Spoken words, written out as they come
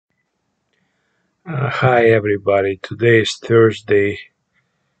Hi everybody, today is Thursday,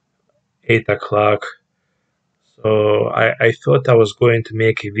 8 o'clock. So I thought I was going to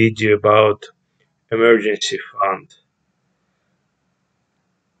make a video about emergency fund.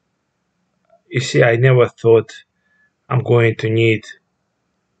 You see, I never thought I'm going to need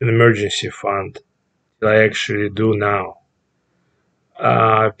an emergency fund till I actually do now.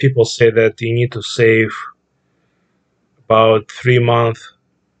 People say that you need to save about 3 months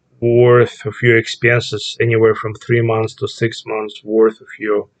worth of your expenses, anywhere from 3 months to 6 months worth of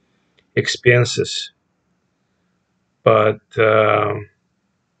your expenses. But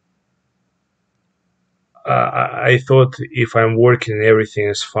I thought if I'm working and everything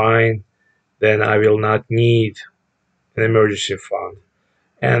is fine, then I will not need an emergency fund.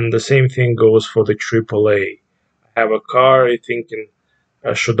 And the same thing goes for the AAA. I have a car, I'm thinking,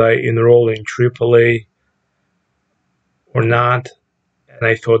 should I enroll in AAA or not? And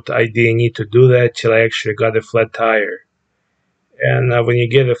I thought I didn't need to do that till I actually got a flat tire. And when you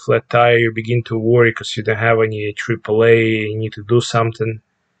get a flat tire, you begin to worry because you don't have any AAA, you need to do something.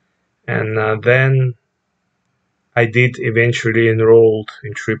 And then I did eventually enroll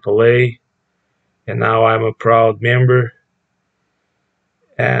in AAA, and now I'm a proud member.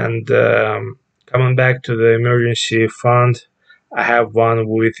 And coming back to the emergency fund, I have one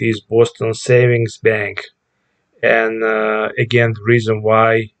with East Boston Savings Bank. And again, the reason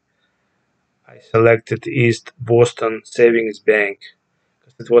why I selected East Boston Savings Bank,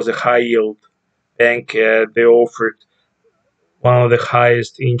 because it was a high yield bank. They offered one of the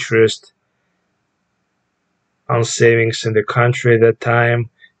highest interest on savings in the country at that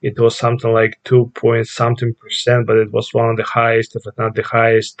time. It was something like 2 point something percent, but it was one of the highest, if not the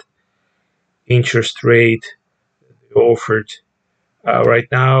highest, interest rate they offered. Right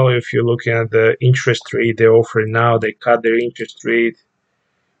now, if you're looking at the interest rate they offer now, they cut their interest rate,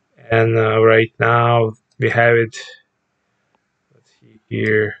 and right now we have it. Let's see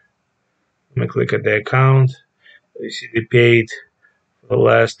here. Let me click at the account. You see, they paid for the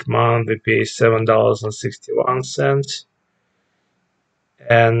last month. They paid $7.61,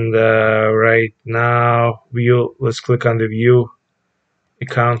 and right now, let's click on the view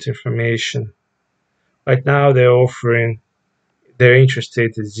account information. Right now, they're offering their interest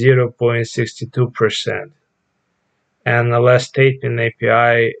rate is 0.62%. And the last statement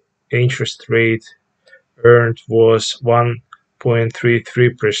API interest rate earned was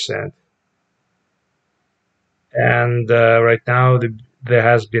 1.33%. And right now there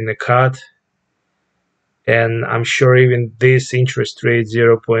has been a cut, and I'm sure even this interest rate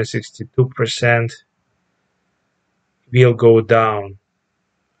 0.62% will go down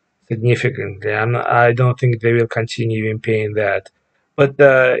significantly. I don't think they will continue in paying that, but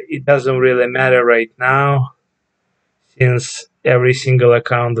it doesn't really matter right now, since every single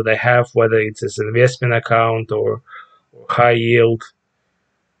account that I have, whether it's an investment account or high yield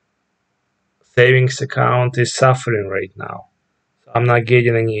savings account, is suffering right now. So I'm not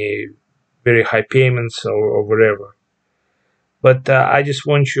getting any very high payments or whatever. But I just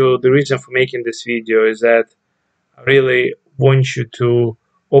want you, the reason for making this video is that I really want you to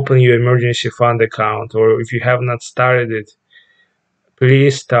open your emergency fund account, or if you have not started it,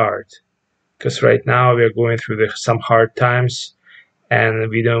 please start. Because right now we are going through some hard times, and I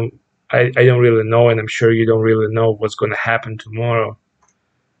don't really know, and I'm sure you don't really know what's going to happen tomorrow.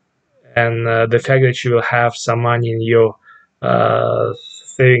 And the fact that you will have some money in your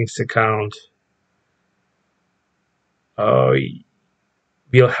savings account uh,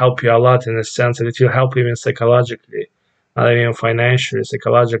 will help you a lot, in the sense that it will help you even psychologically, not even financially,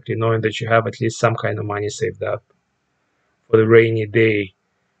 psychologically, knowing that you have at least some kind of money saved up for the rainy day.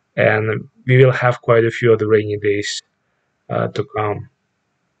 And we will have quite a few of the rainy days to come.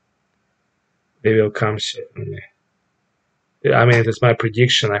 They will come certainly. I mean, it's my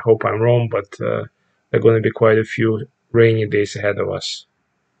prediction. I hope I'm wrong, but there are going to be quite a few rainy days ahead of us.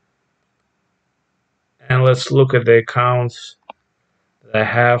 And let's look at the accounts that I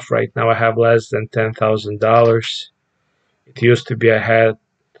have right now. I have less than $10,000. It used to be that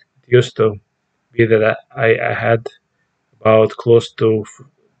I had about close to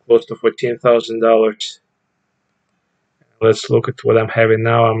 $14,000. Let's look at what I'm having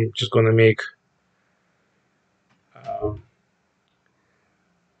now. I'm just going to make um,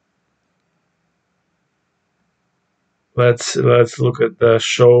 let's look at the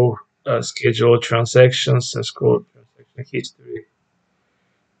show scheduled transactions and scroll transaction history,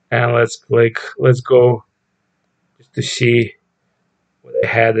 and let's go just to see what I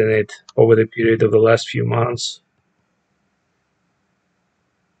had in it over the period of the last few months.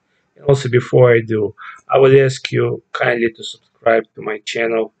 And also, before I do, I would ask you kindly to subscribe to my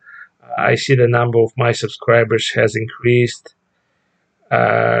channel. I see the number of my subscribers has increased.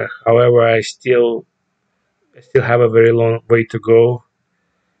 However, I still have a very long way to go.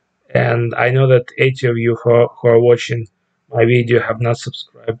 And I know that 80 of you who are watching my video have not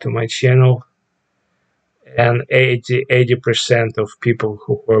subscribed to my channel, and 80% of people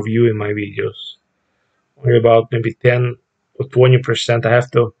who are viewing my videos. Only about maybe 10 or 20%.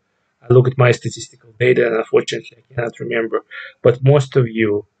 I look at my statistical data, and unfortunately I cannot remember. But most of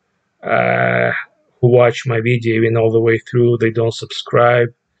you uh, who watch my video even all the way through, they don't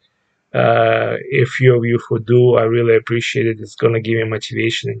subscribe. If few of you who do, I really appreciate it. It's gonna give me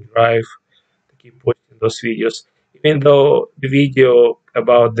motivation and drive to keep watching those videos. Even though the video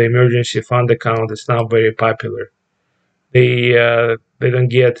about the emergency fund account is not very popular, they don't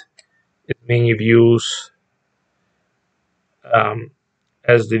get as many views um,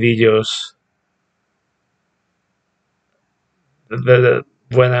 as the videos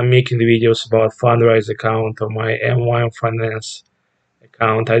when I'm making the videos about fundraise account or my M1 finance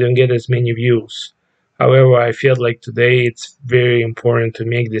account. I don't get as many views. However, I feel like today it's very important to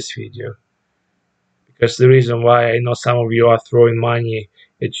make this video because the reason why I know some of you are throwing money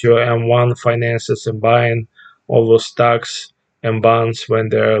at your M1 finances and buying all those stocks and bonds when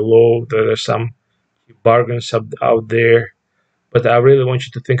they're low. There are some bargains out there, but I really want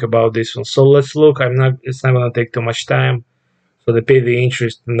you to think about this one. So let's look. It's not going to take too much time. So they pay the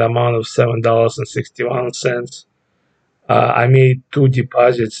interest in the amount of $7.61. I made two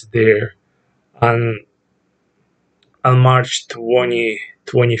deposits there on March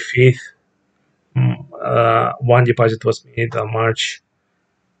 25th. One deposit was made on March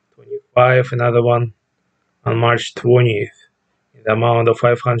 25th, another one on March 20th. In the amount of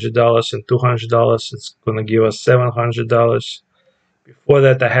 $500 and $200, it's gonna give us $700. Before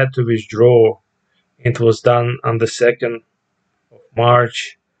that, I had to withdraw. It was done on the 2nd of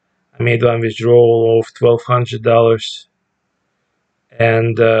March. I made one withdrawal of $1,200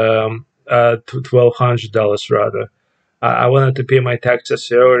 and $1,200 rather. I wanted to pay my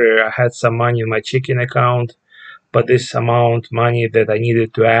taxes earlier. I had some money in my checking account, but this amount money that I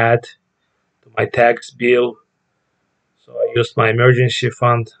needed to add to my tax bill, so I used my emergency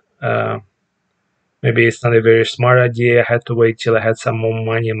fund. Maybe it's not a very smart idea. I had to wait till I had some more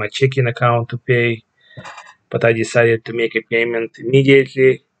money in my checking account to pay, but I decided to make a payment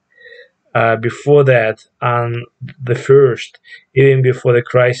immediately. Before that, on the 1st, even before the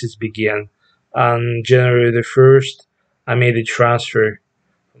crisis began, on January the 1st, I made a transfer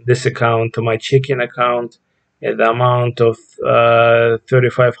from this account to my checking account at the amount of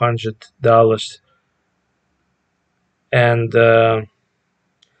 $3,500 and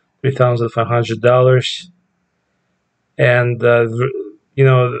 $3,500. And the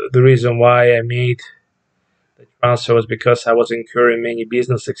reason why I made the transfer was because I was incurring many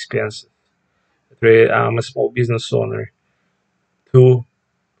business expenses. I'm a small business owner too,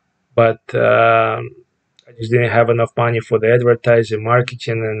 but I just didn't have enough money for the advertising,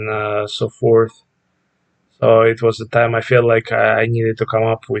 marketing, and so forth. So it was the time I felt like I needed to come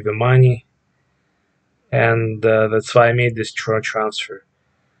up with the money, and that's why I made this transfer.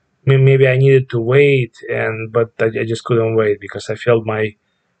 Maybe I needed to wait, but I just couldn't wait because I felt that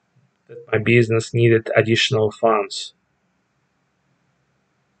my business needed additional funds.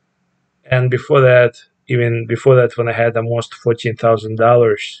 And even before that, when I had almost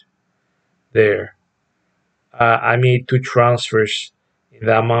 $14,000 there, I made two transfers in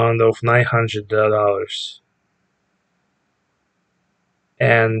the amount of $900,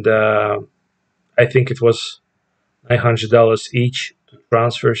 and I think it was $900 each, two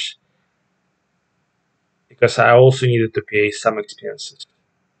transfers, because I also needed to pay some expenses.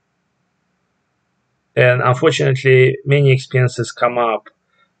 And unfortunately, many expenses come up.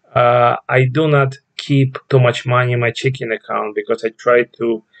 I do not keep too much money in my checking account because I try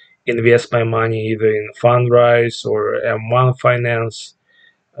to invest my money either in Fundrise or M1 Finance.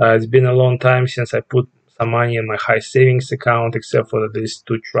 It's been a long time since I put some money in my high savings account, except for these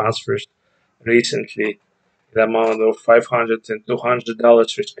two transfers recently, the amount of $500 and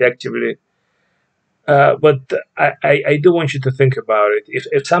 $200 respectively. But I do want you to think about it.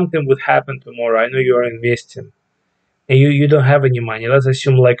 If something would happen tomorrow, I know you are investing and you don't have any money. Let's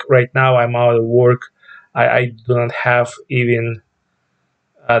assume like right now I'm out of work. I do not have even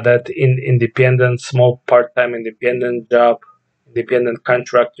that independent, small part-time independent job, independent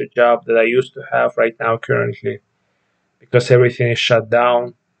contractor job that I used to have right now currently because everything is shut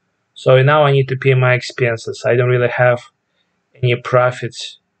down. So now I need to pay my expenses. I don't really have any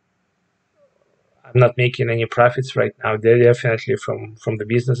profits. I'm not making any profits right now. They're definitely from the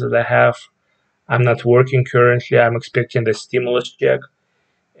business that I have. I'm not working currently. I'm expecting the stimulus check.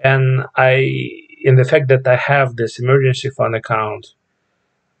 And in the fact that I have this emergency fund account,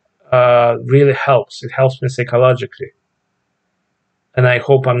 really helps. It helps me psychologically. And I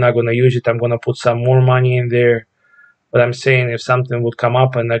hope I'm not going to use it. I'm going to put some more money in there. But I'm saying if something would come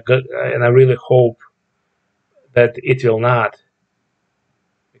up, and I really hope that it will not,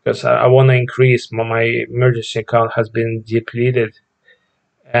 because I want to increase. My emergency account has been depleted,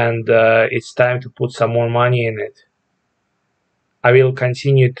 and it's time to put some more money in it. I will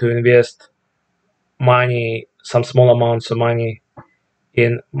continue to invest money, some small amounts of money,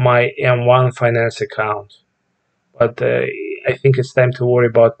 in my M1 finance account. But I think it's time to worry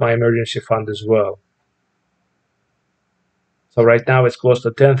about my emergency fund as well. So right now it's close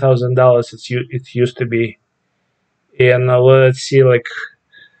to $10,000. It used to be, and let's see like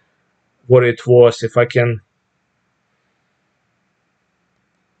what it was. If I can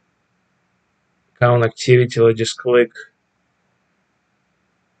count activity, let's just click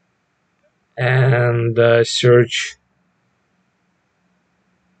and search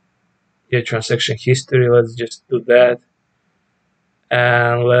your transaction history. Let's just do that,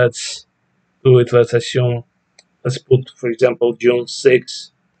 and let's do it. Let's assume. Let's put, for example, June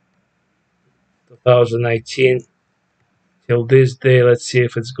 6, 2019 till this day. Let's see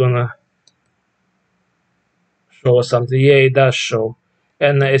if it's gonna show us something. Yeah, it does show.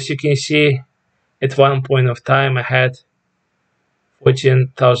 And as you can see, at one point of time, I had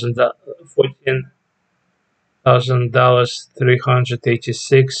 14,000, $14,000,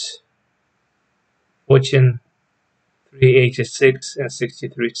 386, 14,386 and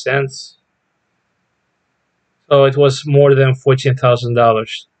 63 cents. So it was more than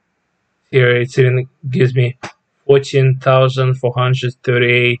 $14,000. Here it even gives me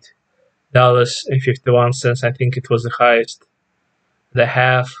 $14,438.51. I think it was the highest, the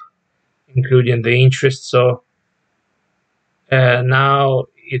half, including the interest. So now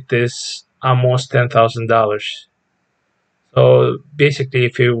it is almost $10,000. So basically,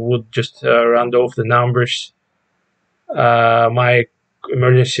 if you would just round off the numbers, my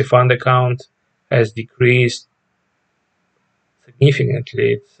emergency fund account has decreased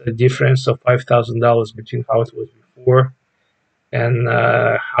significantly. It's a difference of $5,000 between how it was before and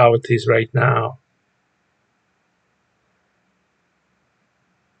how it is right now.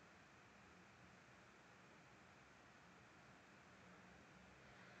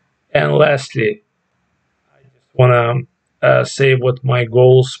 And lastly, I just want to say what my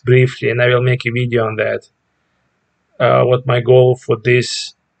goals briefly, and I will make a video on that. What my goal for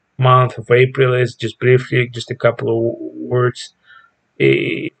this month of April is, just briefly, just a couple of words.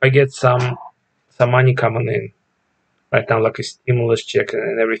 If I get some money coming in right now, like a stimulus check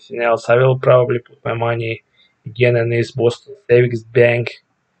and everything else, I will probably put my money again in this Boston Savings Bank,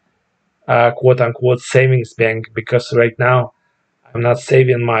 quote unquote savings bank, because right now I'm not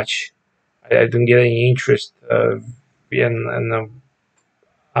saving much. I don't get any interest, and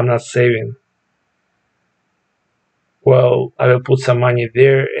I'm not saving. Well, I will put some money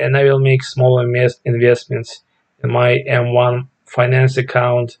there, and I will make small investments in my M1 finance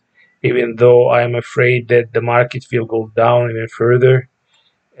account, even though I'm afraid that the market will go down even further,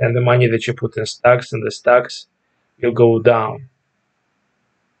 and the money that you put in stocks and the stocks will go down.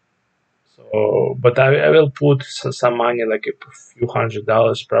 So, but I will put some money, like a few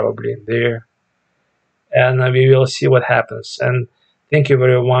 $100s probably in there, and we will see what happens. And thank you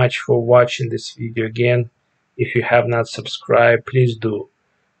very much for watching this video again. If you have not subscribed, please do.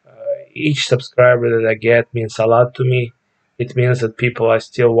 Each subscriber that I get means a lot to me. It means that people are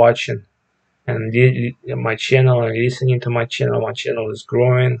still watching and my channel and listening to my channel. My channel is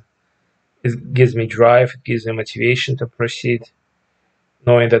growing. It gives me drive. It gives me motivation to proceed,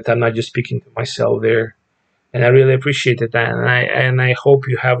 knowing that I'm not just speaking to myself there. And I really appreciate it. And I hope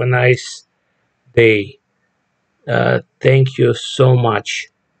you have a nice day. Thank you so much.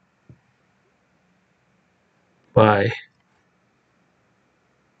 Bye.